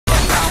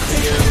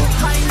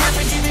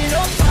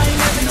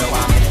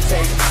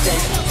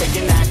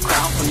taking that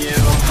crown from you.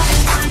 I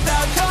ain't worried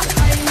about your,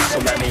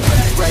 so let me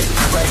break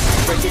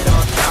it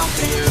all down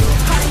for you.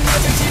 I ain't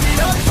never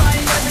giving up, I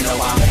ain't never, no,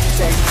 I'm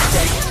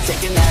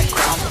taking that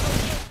crown from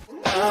you.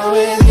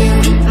 With you.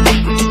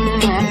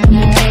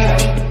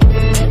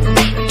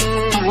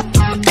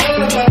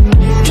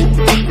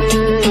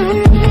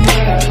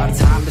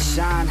 Time to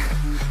shine.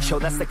 Show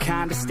that's the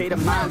kind of state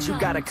of mind you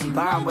gotta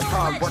combine with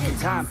hard work and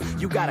time.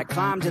 You gotta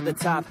climb to the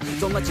top.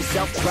 Don't let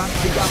yourself drop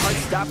till your heart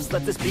stops.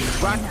 Let this beat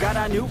rock. Got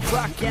a new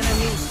clock and a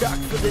new stock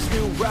for this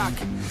new rock.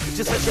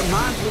 Just let your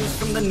mind loose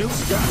from the new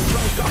stuff.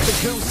 Drunk off the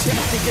goose, yeah,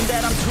 thinking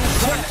that I'm too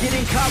quick.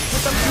 Getting caught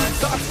with a few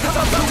thoughts, cause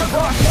I'm about to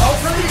rock.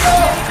 Over the go!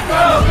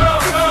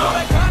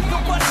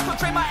 Nobody's gonna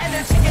drain my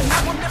energy, and I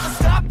will never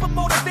stop. I'm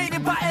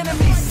motivated by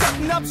enemies,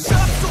 setting up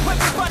shop so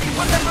everybody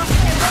remember me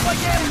and how I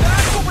am.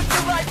 Not going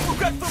through life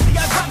regretfully,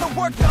 I'd rather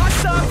work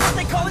non-stop. What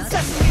they call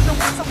incessantly, the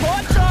work's a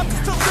hard job.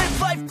 Just to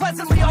live life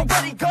pleasantly,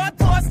 already got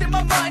lost in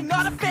my mind.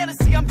 Not a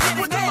fantasy, I'm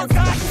getting it.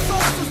 Forgotten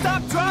souls, so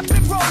stop, drop,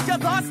 and roll. You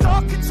lost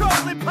all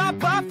control and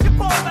pop off your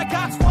ball. I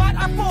got squat,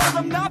 I fall,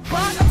 I'm not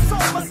bought, I'm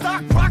sold. My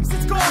stock rocks,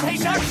 it's gold. Hey,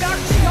 knock, knock,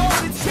 she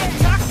holding shit.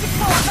 Toxic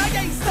balls, I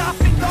ain't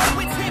stopping, no,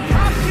 it's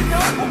hip-hop, you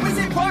know. Or is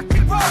it rock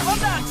and roll? I'm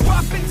not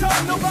dropping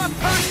down, no, my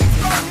pocket's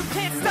strong. You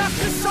can't stop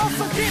this show,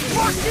 so get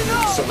rocking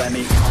on. So let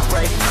me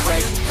break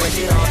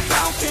it all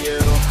down for you.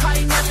 I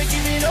ain't never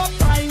giving up,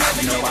 I ain't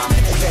never giving up.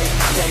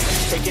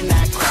 Taking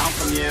that crown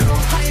from you.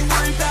 I ain't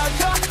worried about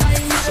your,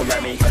 so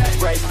let me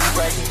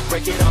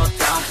break it all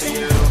down for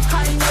you.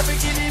 I ain't never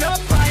giving up,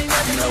 I ain't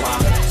never giving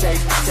up.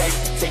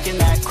 Taking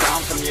that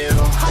crown from you.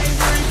 I ain't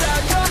worried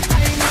about your,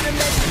 I ain't gonna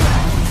make it.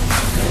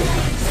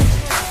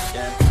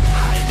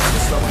 I ain't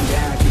never slowing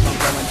down, keep on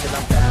going till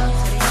I'm down.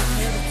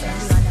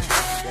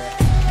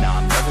 No,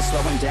 I'm never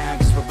slowing down,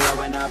 cause we're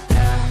blowing up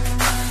now.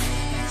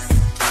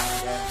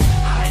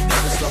 I ain't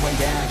never slowing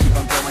down, keep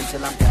on going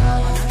till I'm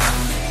down.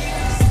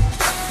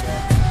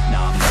 No,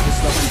 I'm never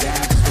slowing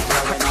down, cause we're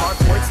blowing up.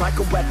 Words like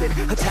a weapon,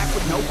 attack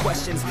with no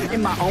questions.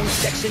 In my own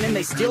section and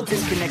they still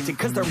disconnected,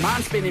 cause their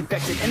mind's been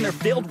infected and they're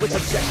filled with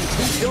objections.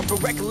 Too filled for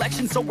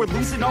recollection, so we're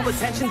losing all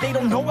attention. They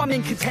don't know I'm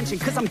in contention,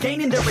 cause I'm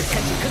gaining their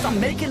attention. Cause I'm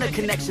making a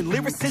connection,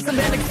 lyricism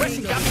and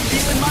aggression got me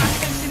feeling my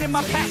attention and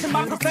my passion,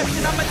 my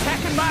profession. I'm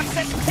attacking my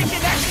obsession,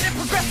 taking action and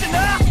progressing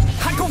up.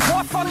 I go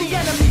off on the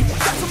enemy,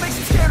 that's what makes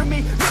them scared of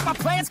me. Make my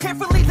plans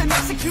carefully, then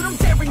execute them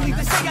daringly.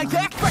 They say I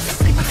act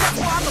recklessly, but that's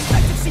why I'm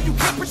effective. See, you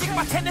can't predict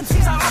my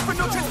tendencies, I offer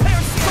no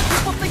transparency. Some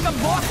people think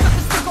I'm lost, but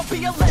this still gon'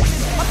 be a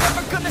legend. I'm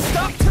never gonna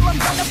stop till I'm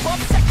one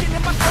above second.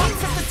 And my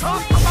thoughts at the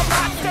top, but my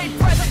mind stay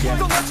present.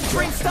 Don't let your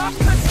dreams stop,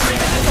 cause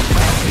dreaming is a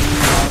blessing.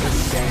 All the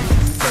same,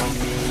 for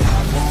me, I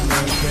won't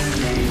make a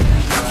name,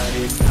 but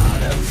it's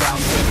not about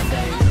the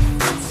fame,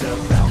 it's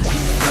about me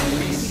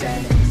feeling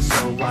sane.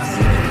 So I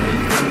slip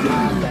into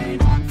my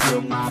lane,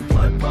 feel my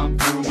blood pump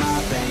through my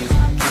veins,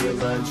 feel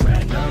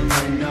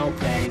adrenaline, no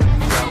pain.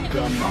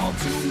 Welcome all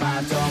to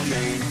my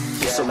domain.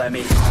 So let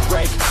me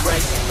break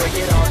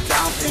it all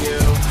down for you.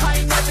 I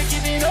ain't never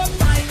giving up,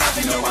 I ain't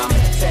never giving up.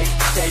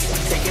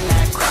 Taking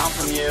that crown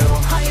from you.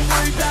 I ain't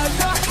worried about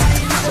your,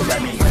 so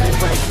let me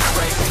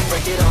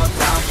break it all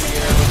down for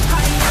you.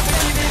 I ain't never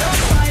giving up,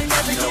 I ain't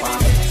never giving up.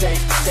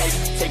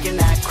 Taking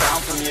that crown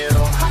from you.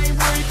 I ain't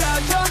worried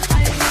about your,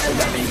 so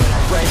let me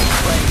break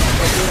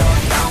it all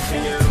down for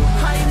you.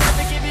 I ain't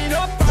never giving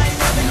up, I ain't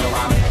never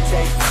giving up.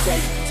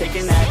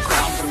 Taking that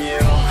crown from you.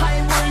 I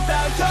ain't worried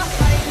about your,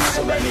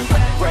 so let me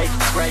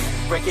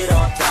break it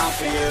all down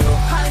for you.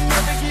 I ain't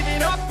never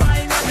giving up, I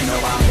ain't never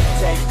giving up.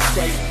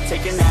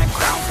 Taking that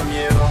crown from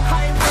you.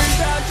 I ain't worried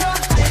about your,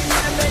 I ain't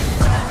gonna make it.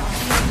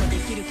 で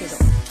きるけど、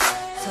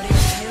それに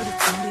頼る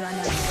つもりはな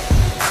い。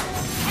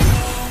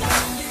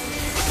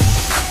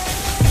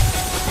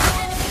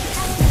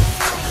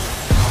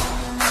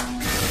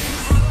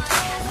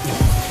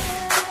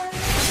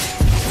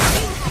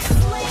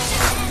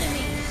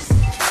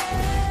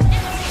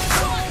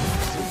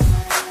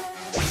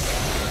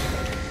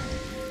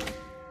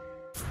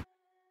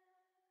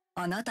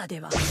あなたで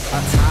は A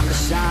time to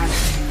shine.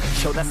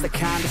 Show that's the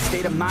kind of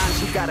state of mind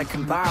you gotta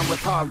combine with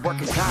hard work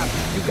and time.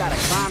 You gotta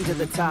climb to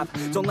the top.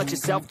 Don't let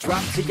yourself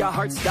drop till your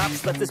heart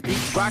stops. Let this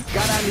beat rock.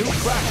 Got a new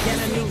clock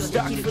and a new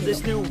stock for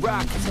this new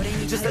rock.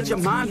 Just let your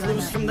mind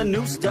loose from the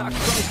new stock.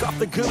 Drunk off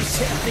the goose,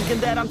 yeah, thinking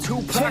that I'm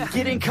too pop.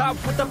 Getting caught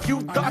with a few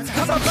thoughts,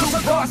 cause I'm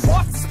too lost.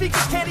 Off the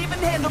speakers can't even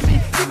handle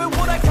me. Even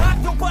what I got,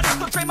 nobody's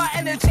gonna drain my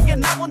energy.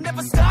 And I will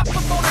never stop,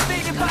 I'm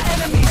motivated by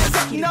enemies.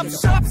 Setting up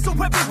shop so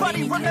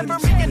everybody remember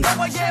me. And now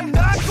I am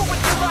not going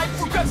through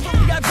life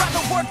regretfully. I'd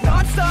rather work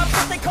non-stop.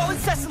 What they call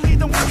incessantly,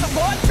 the work's a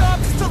hard job.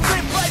 Just to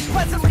live life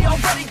pleasantly,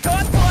 already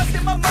got lost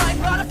in my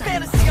mind. Not a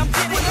fantasy, I'm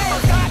getting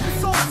it. Forgotten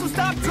souls, so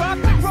stop, drop,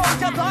 and roll.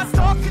 You lost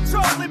all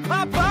control and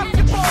pop off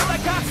your ball. I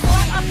got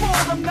squat, I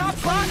fall, I'm not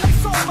bought, I'm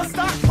sold. My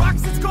stock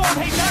rocks, it's gold.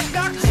 Hey, knock,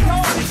 knock, she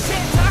holding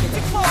shit.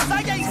 Toxic flows,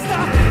 I ain't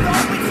stopping. No,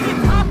 it's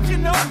hip-hop, you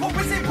know. Or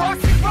is it rock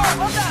and roll?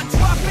 I'm not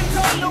dropping,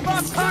 don't know my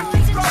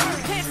pockets growing.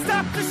 Can't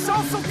stop the show,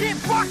 so get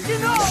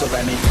rocking on. So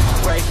let me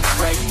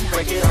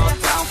break it all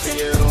down for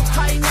you.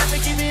 I ain't never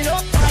giving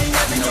up, I ain't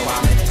never giving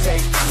up.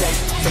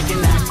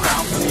 Taking that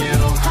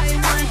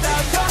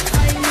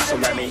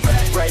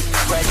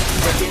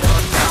break it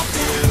all down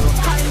for you.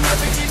 I ain't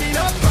never giving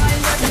up, I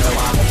ain't never. You know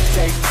I'm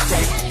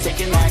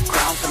taking that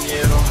crown from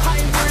you. I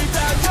ain't worried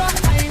about you,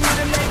 I ain't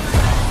gonna make.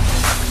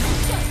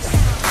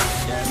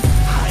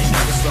 I ain't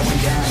never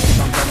slowing down, keep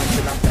on going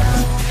till I'm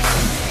down.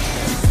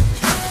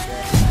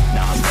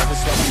 No, I'm never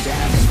slowing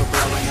down, cause we're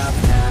blowing up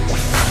now.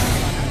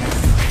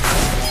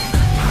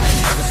 I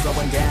ain't never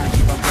slowing down,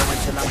 keep on going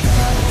till I'm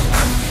down.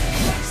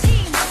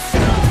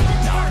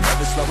 No, I'm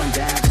never slowing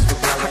down, cause we're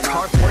blowing up.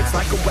 Hard words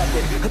like a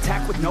weapon,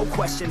 attack with no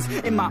questions.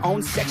 In my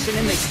own section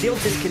and they still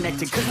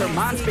disconnected, cause their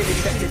mind's been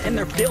infected and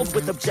they're filled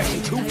with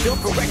objection. Too filled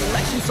for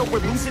recollection, so we're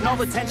losing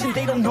all attention.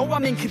 They don't know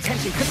I'm in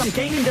contention, cause I'm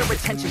gaining their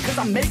attention, cause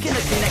I'm making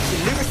a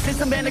connection.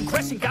 Lyricism and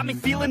aggression got me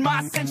feeling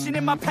my ascension.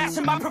 In my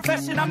passion, my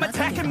profession, I'm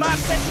attacking my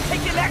obsession,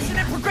 taking action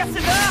and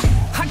progressing.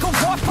 I go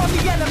off on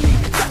the enemy,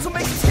 that's what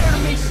makes it scared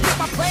of me. Get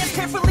my plans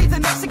carefully,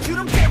 then execute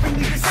them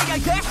daringly. They say I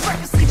act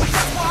recklessly, but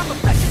that's why I'm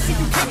effective. See,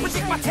 you can't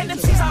predict my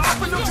tendencies, I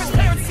offer no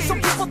transparency.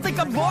 Some people think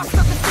I'm lost,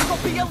 others think I'll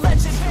be a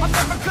legend. I'm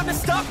never gonna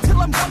stop till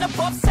I'm one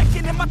above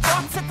second. And my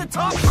thoughts at the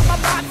top, but my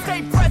mind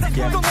stay present.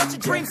 Don't let your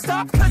dreams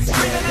stop, cause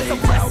dreaming is a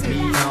blessing. They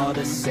tell me all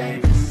the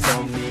same,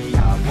 told me I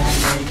won't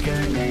make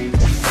a name,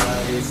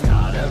 but it's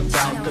not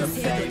about the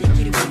fame,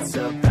 it's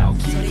about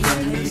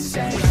keeping me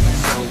sane.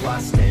 So I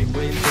stay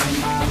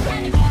within my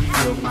lane,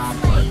 feel my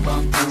blood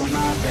pump through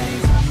my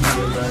veins,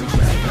 feel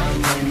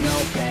adrenaline, no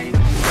pain,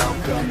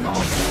 welcome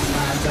all to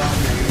my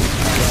domain.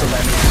 So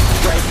let me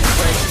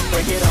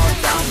break it all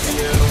down for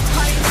you.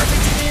 I ain't never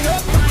giving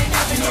up, I ain't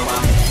never. You know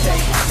I'm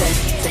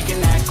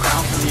taking that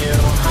crown from you.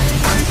 I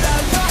ain't worried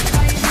about you,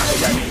 I ain't never. So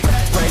let me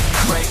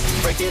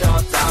break it all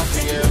down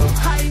for you.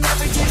 I ain't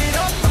never giving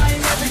up, I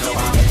ain't never. You know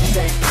I'm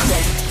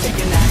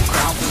taking that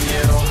crown from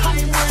you. I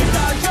ain't worried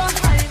about you,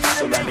 I ain't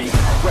never. So let me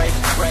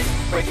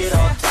break it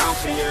all down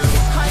for you.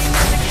 I ain't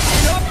never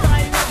giving up, I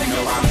ain't never. You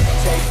know I'm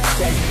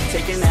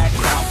taking that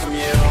crown from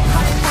you.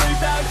 I ain't worried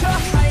about you,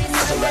 I ain't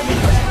never. So let me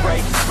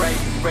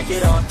break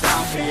it all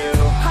down for you.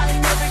 I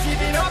ain't never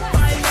giving up,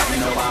 I ain't never. You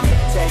know I'm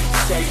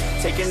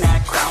taking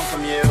that crown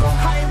from you.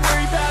 I ain't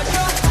worried about you,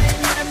 I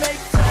ain't gonna make.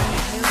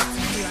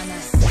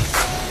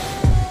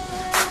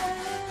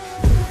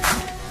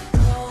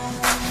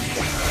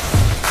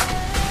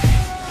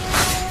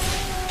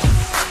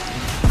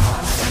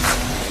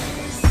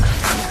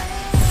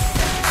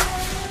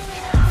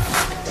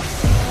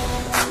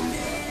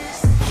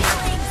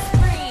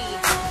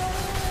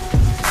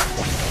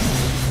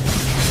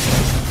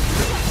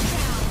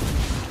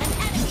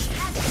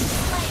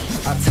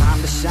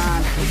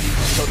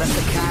 So that's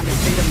the kind of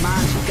state of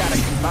mind you gotta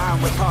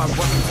combine with hard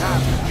work and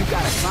time. You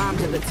gotta climb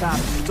to the top.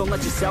 Don't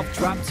let yourself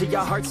drop till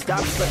your heart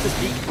stops. Let this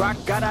beat rock.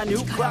 Got a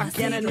new clock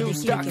and a new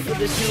stock for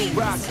this new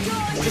rock.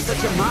 Just let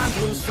your mind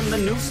loose from the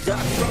new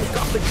stuff. Drunk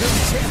off the good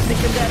shit,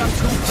 thinking that I'm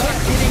too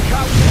tough. Getting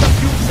caught with a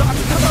few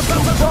thoughts. I'm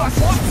about to boss.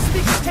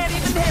 Speakers can't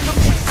even handle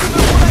me.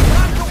 Even what I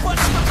got,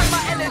 nobody's behind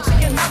my energy,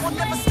 and I will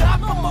never stop.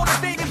 I'm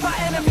motivated by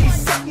enemies,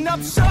 setting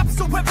up shop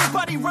so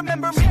everybody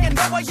remember me. And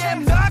though I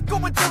am not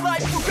going through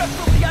life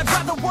regretfully, I'd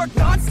rather work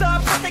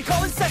non-stop, what they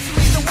call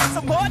incessantly, than want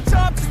some odd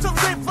job just to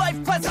live life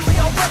pleasantly.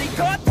 Already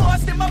got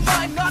lost in my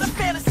mind, not a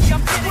fantasy.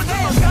 I'm getting it.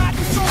 I got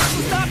control, so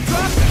stop,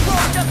 drop,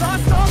 control. You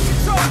lost all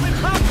control and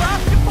hop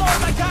off your ball.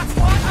 I got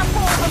squat, I'm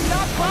bold, I'm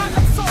not bought,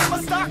 I'm sold. My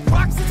stock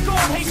rocks, it's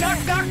gold. Hey, knock,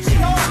 knock, she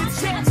home. It's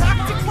shit,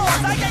 toxic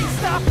floors. I ain't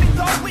stopping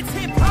though. It's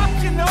hip-hop,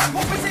 you know.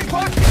 Or is it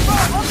rock and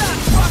roll? I'm not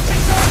rock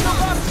and roll, no,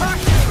 I'm rock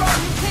and roll.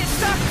 You can't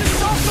stop the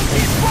soul, so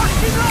get rock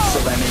and roll. So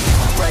let me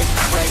break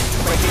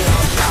it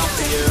all down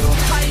for you.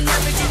 I ain't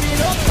never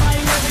giving up, I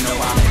ain't never. You know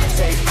I'm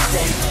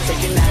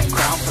taking that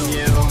crown from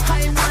you.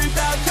 I ain't worried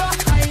about you,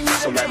 I ain't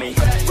never. So let me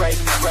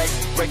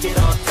break it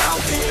all down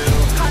for you.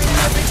 I ain't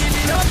never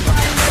giving up, I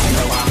ain't never. You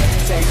know I'm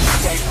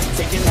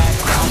taking that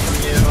crown from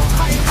you.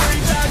 I ain't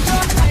worried about you,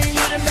 I ain't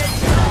gonna make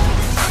it.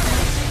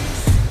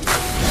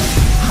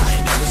 I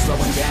ain't never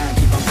slowing down,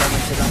 keep on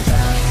going till I'm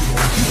down.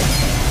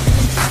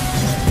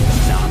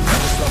 No, I'm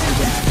never slowing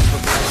down, cause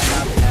we're blowing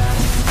up now.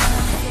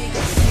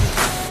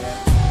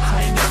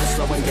 I ain't never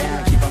slowing down,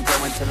 keep on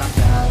going till I'm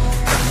down.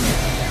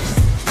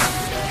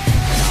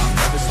 No, I'm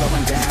never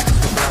slowing down, cause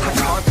we're blowing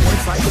up. Hard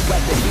points like a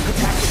weapon,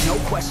 attack with no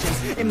questions.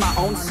 In my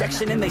own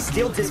section and they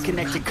still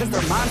disconnected, cause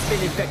their mind's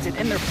been infected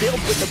and they're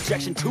filled with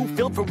objection. Too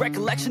filled for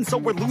recollection, so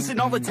we're losing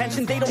all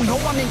attention. They don't know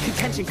I'm in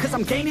contention, cause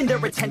I'm gaining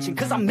their attention,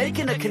 cause I'm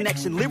making a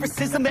connection.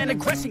 Lyricism and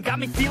aggression got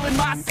me feeling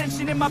my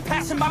ascension. In my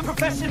passion, my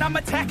profession, I'm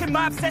attacking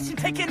my obsession,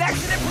 taking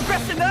action and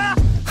progressing.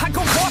 I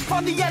go off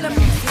on the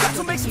enemy, that's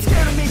what makes them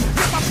scared of me.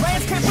 Get my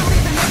plans carefully,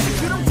 then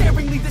execute them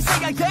daringly. They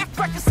say I act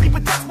recklessly,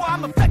 but that's why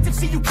I'm effective.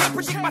 See, you can't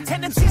predict my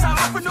tendencies, I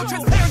offer no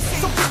transparency.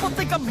 Some people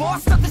think I'm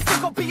lost, others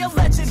think I'll be a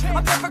legend.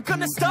 I'm never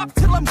gonna stop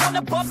till I'm one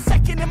above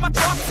second. And my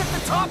thoughts at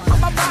the top, but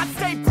my mind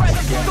stay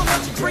present. Don't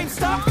let your dreams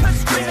stop,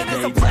 cause dreaming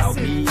is a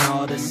blessing. They tell me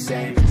all the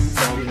same,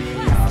 told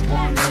me I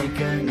won't make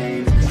a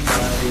name,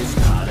 but it's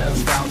not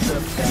about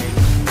the fame,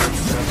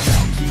 it's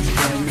about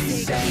keeping me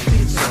sane.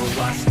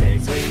 So I stay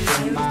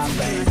within my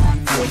lane,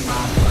 feel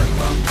my blood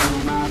pump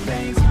through my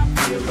veins,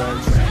 feel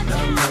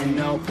adrenaline,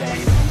 no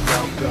pain,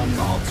 welcome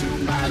all to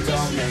my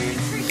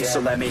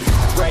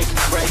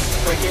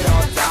break it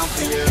all down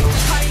for you.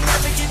 I ain't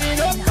never giving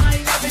up, I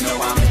ain't never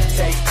giving up. I'm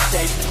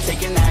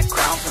taking that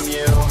crown from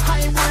you. I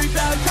ain't worried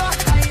about you,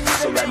 I ain't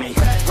never. So let me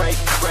break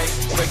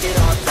it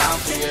all down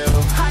for you.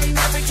 I ain't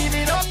never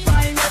giving up,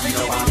 I ain't never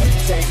giving up. I'm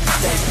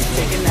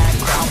taking that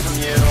crown from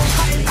you.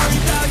 I ain't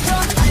worried about you,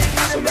 I ain't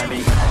never. So let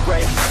me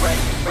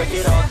break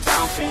it all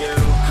down for you.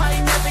 I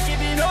ain't never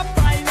giving up,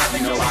 I ain't never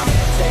giving up.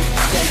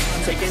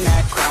 I'm taking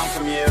that crown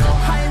from you.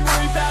 I ain't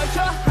worried about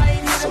you, I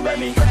ain't never. So let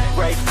me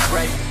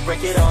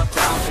break it all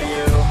down for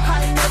you.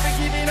 I ain't never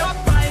giving up,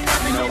 I ain't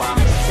never giving up.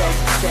 I'm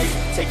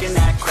taking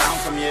that crown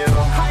from you.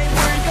 I ain't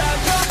worried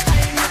about you, I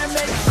ain't never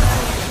made it.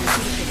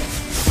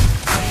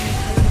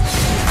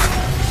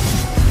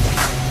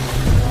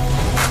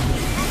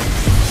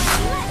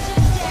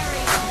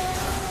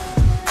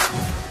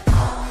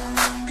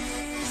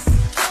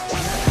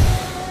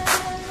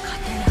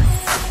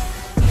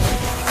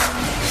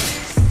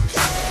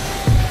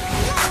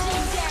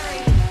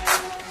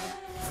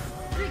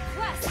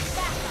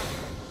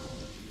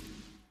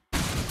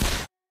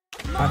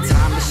 Our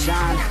time to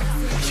shine.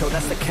 Show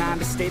that's the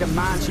kind of state of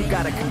mind you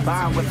gotta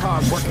combine with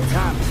hard work and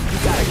time. You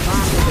gotta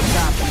climb to the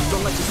top.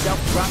 Don't let yourself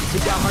drop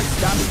till your heart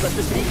stops. Let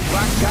the beat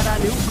rock. Got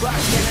a new clock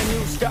and a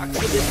new stock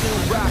for this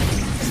new rock.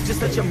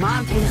 Just let your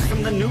mind loose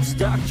from the new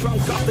stock.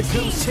 Drunk off the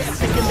goose chance,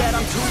 thinking that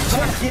I'm too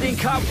tough. Getting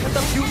caught with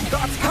a few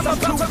thoughts, cause I'm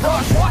too raw.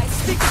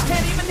 Speakers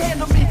can't even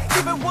handle me.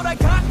 Giving what I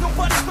got,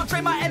 nobody's gonna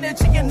drain my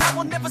energy. And I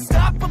will never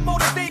stop, I'm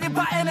motivated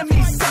by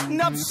enemies.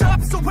 Setting up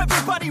shop so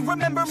everybody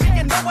remember me.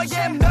 And no, I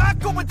am not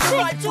going through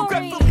life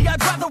regretfully.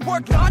 I'd rather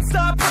work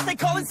non-stop, what they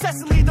call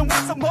incessantly, than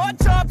work some more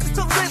job just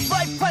to live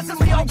life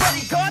pleasantly.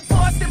 Already got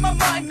lost in my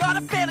mind, not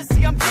a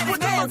fantasy. I'm getting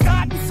there.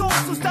 Forgotten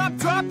souls, so stop,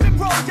 drop, and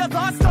roll. You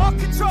lost all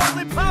control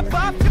and pop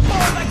off your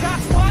ball. I got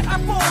squat, I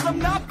fold. I'm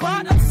not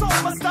bought, I'm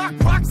sold. My stock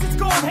rocks, it's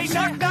gold. Hey,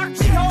 knock, knock,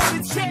 she home.